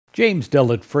James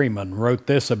Dillard Freeman wrote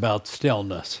this about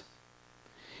stillness.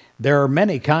 There are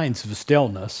many kinds of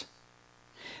stillness.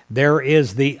 There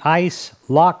is the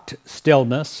ice-locked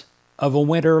stillness of a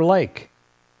winter lake.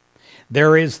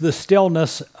 There is the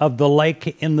stillness of the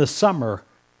lake in the summer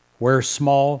where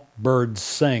small birds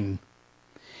sing,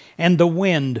 and the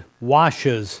wind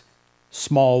washes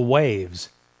small waves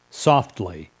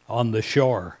softly on the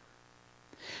shore.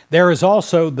 There is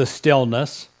also the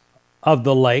stillness of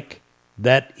the lake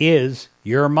that is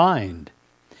your mind,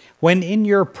 when in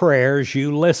your prayers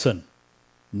you listen,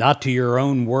 not to your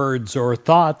own words or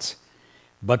thoughts,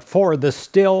 but for the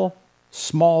still,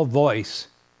 small voice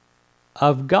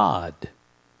of God.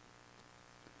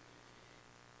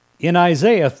 In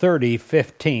Isaiah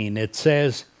 30:15, it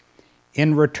says,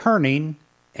 "In returning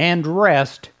and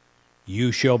rest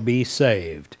you shall be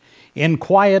saved. In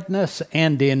quietness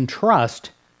and in trust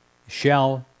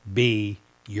shall be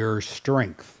your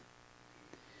strength."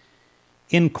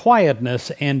 In quietness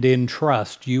and in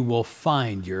trust you will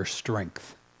find your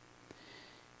strength.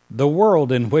 The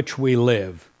world in which we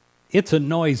live, it's a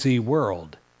noisy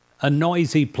world, a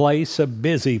noisy place, a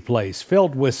busy place,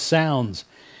 filled with sounds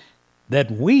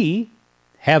that we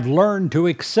have learned to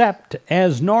accept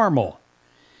as normal.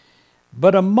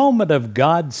 But a moment of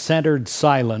God-centered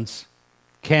silence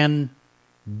can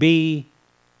be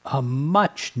a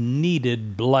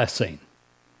much-needed blessing.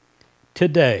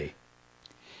 Today,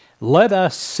 let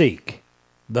us seek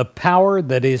the power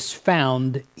that is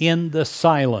found in the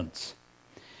silence.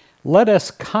 Let us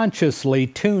consciously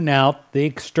tune out the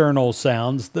external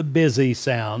sounds, the busy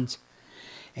sounds,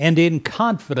 and in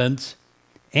confidence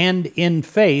and in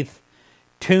faith,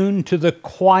 tune to the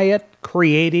quiet,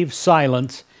 creative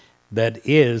silence that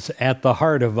is at the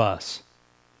heart of us.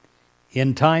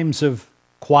 In times of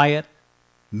quiet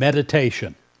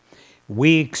meditation,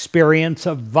 we experience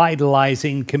a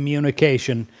vitalizing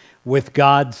communication with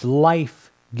God's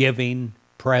life-giving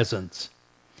presence.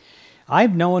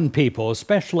 I've known people,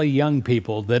 especially young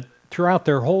people, that throughout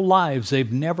their whole lives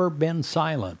they've never been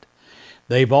silent.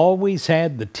 They've always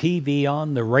had the TV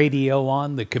on, the radio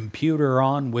on, the computer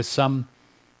on with some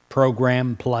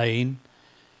program playing.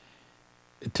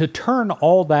 To turn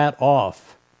all that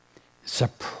off,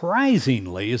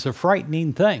 surprisingly, is a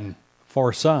frightening thing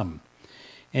for some.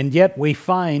 And yet we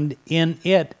find in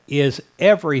it is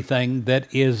everything that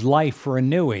is life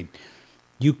renewing.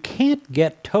 You can't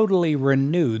get totally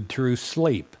renewed through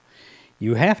sleep.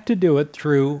 You have to do it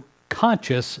through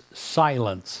conscious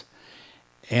silence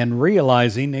and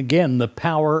realizing, again, the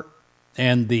power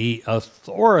and the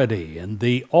authority and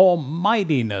the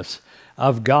almightiness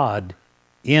of God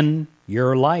in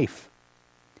your life.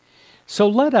 So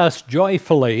let us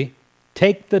joyfully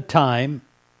take the time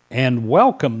and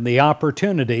welcome the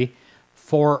opportunity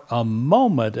for a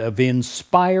moment of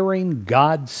inspiring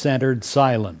God-centered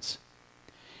silence.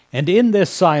 And in this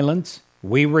silence,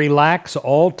 we relax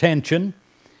all tension,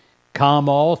 calm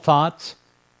all thoughts,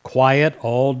 quiet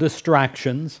all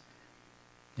distractions.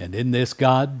 And in this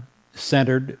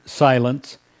God-centered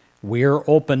silence, we're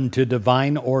open to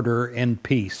divine order and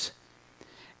peace.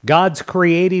 God's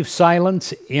creative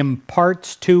silence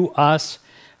imparts to us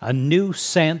a new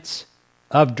sense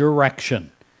of direction,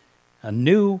 a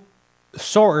new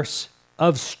source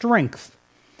of strength,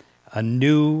 a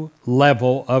new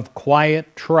level of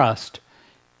quiet trust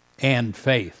and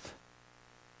faith.